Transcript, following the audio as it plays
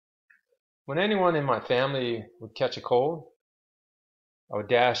When anyone in my family would catch a cold, I would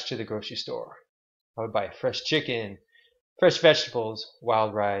dash to the grocery store. I would buy fresh chicken, fresh vegetables,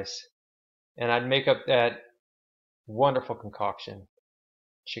 wild rice, and I'd make up that wonderful concoction,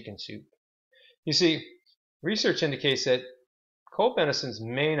 chicken soup. You see, research indicates that cold medicines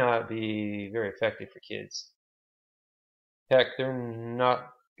may not be very effective for kids. Heck, they're not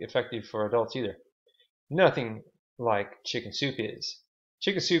effective for adults either. Nothing like chicken soup is.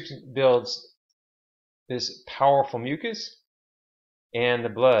 Chicken soup builds this powerful mucus and the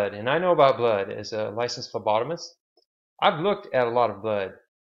blood. And I know about blood as a licensed phlebotomist. I've looked at a lot of blood.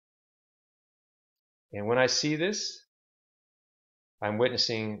 And when I see this, I'm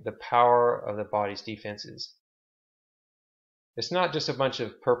witnessing the power of the body's defenses. It's not just a bunch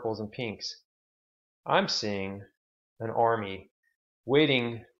of purples and pinks. I'm seeing an army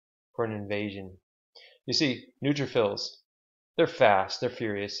waiting for an invasion. You see, neutrophils, they're fast, they're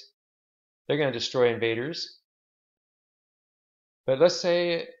furious. They're going to destroy invaders. But let's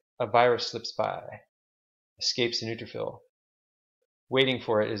say a virus slips by, escapes the neutrophil. Waiting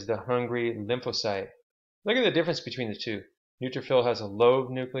for it is the hungry lymphocyte. Look at the difference between the two. Neutrophil has a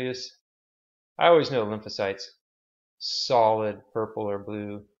lobed nucleus. I always know lymphocytes, solid purple or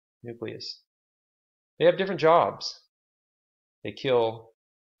blue nucleus. They have different jobs. They kill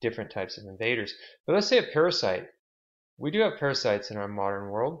different types of invaders. But let's say a parasite. We do have parasites in our modern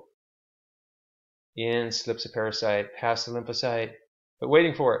world. In slips a parasite past the lymphocyte, but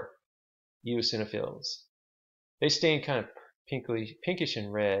waiting for it, eosinophils. They stain kind of pinkish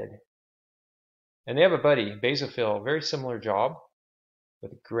and red. And they have a buddy, basophil, very similar job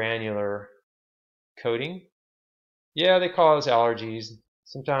with granular coating. Yeah, they cause allergies.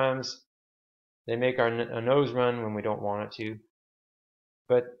 Sometimes they make our nose run when we don't want it to,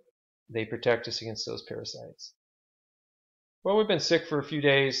 but they protect us against those parasites. Well, we've been sick for a few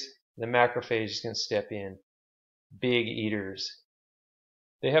days. The macrophage is going to step in. Big eaters.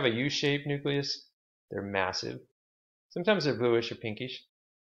 They have a U-shaped nucleus. They're massive. Sometimes they're bluish or pinkish.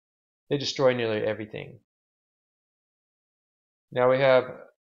 They destroy nearly everything. Now we have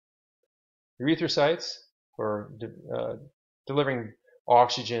erythrocytes for delivering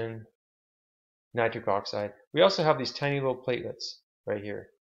oxygen, nitric oxide. We also have these tiny little platelets right here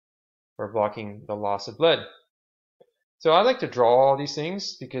for blocking the loss of blood. So I like to draw all these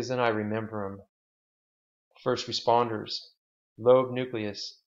things because then I remember them. First responders, lobed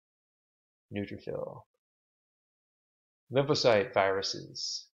nucleus, neutrophil. Lymphocyte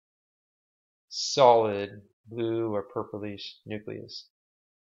viruses, solid blue or purplish nucleus.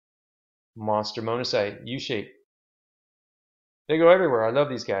 Monster monocyte, U-shape. They go everywhere. I love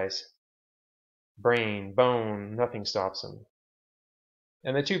these guys. Brain, bone, nothing stops them.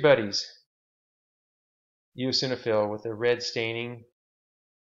 And the two buddies, eosinophil with the red staining,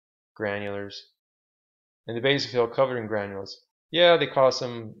 granulars, and the basophil covered in granules. Yeah, they cause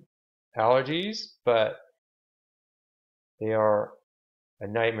some allergies, but they are a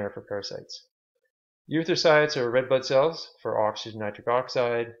nightmare for parasites. Erythrocytes are red blood cells for oxygen, nitric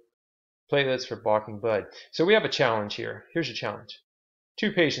oxide, platelets for blocking blood. So we have a challenge here. Here's your challenge.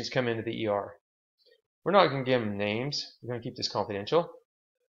 Two patients come into the ER. We're not going to give them names. We're going to keep this confidential.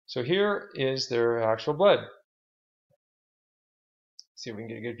 So here is their actual blood. See if we can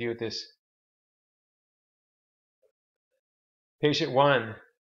get a good view of this. Patient 1,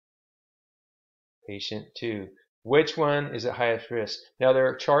 patient 2. Which one is at highest risk? Now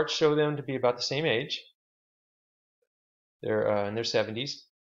their charts show them to be about the same age. They're in their 70s.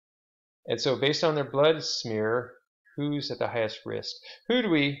 And so based on their blood smear, who's at the highest risk? Who do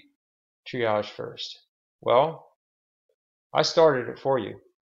we triage first? Well, I started it for you.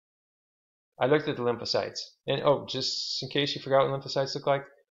 I looked at the lymphocytes. And oh, just in case you forgot what lymphocytes look like,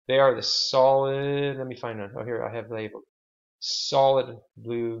 they are the solid, let me find one. Oh, here, I have labeled. Solid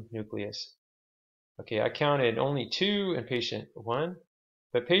blue nucleus. Okay, I counted only 2 in patient 1,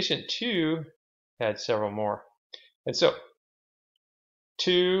 but patient 2 had several more. And so,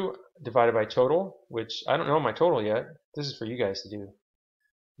 2 divided by total, which I don't know my total yet. This is for you guys to do.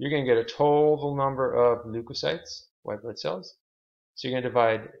 You're going to get a total number of leukocytes, white blood cells. So you're going to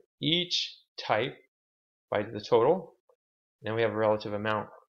divide each type by the total, and then we have a relative amount.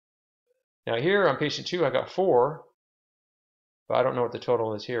 Now here on patient 2, I got 4, but I don't know what the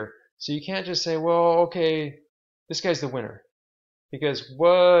total is here. So you can't just say, well, okay, this guy's the winner. Because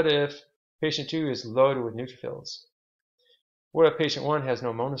what if patient 2 is loaded with neutrophils? What if patient 1 has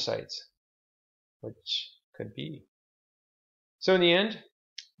no monocytes? Which could be. So in the end,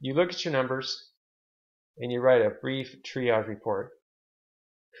 you look at your numbers and you write a brief triage report.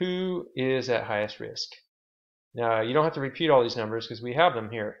 Who is at highest risk? Now, you don't have to repeat all these numbers because we have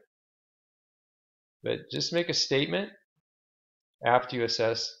them here. But just make a statement after you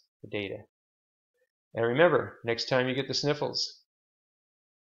assess the data. And remember, next time you get the sniffles,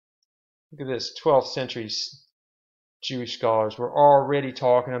 look at this, 12th century Jewish scholars were already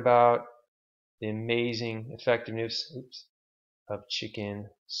talking about the amazing effectiveness of chicken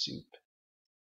soup.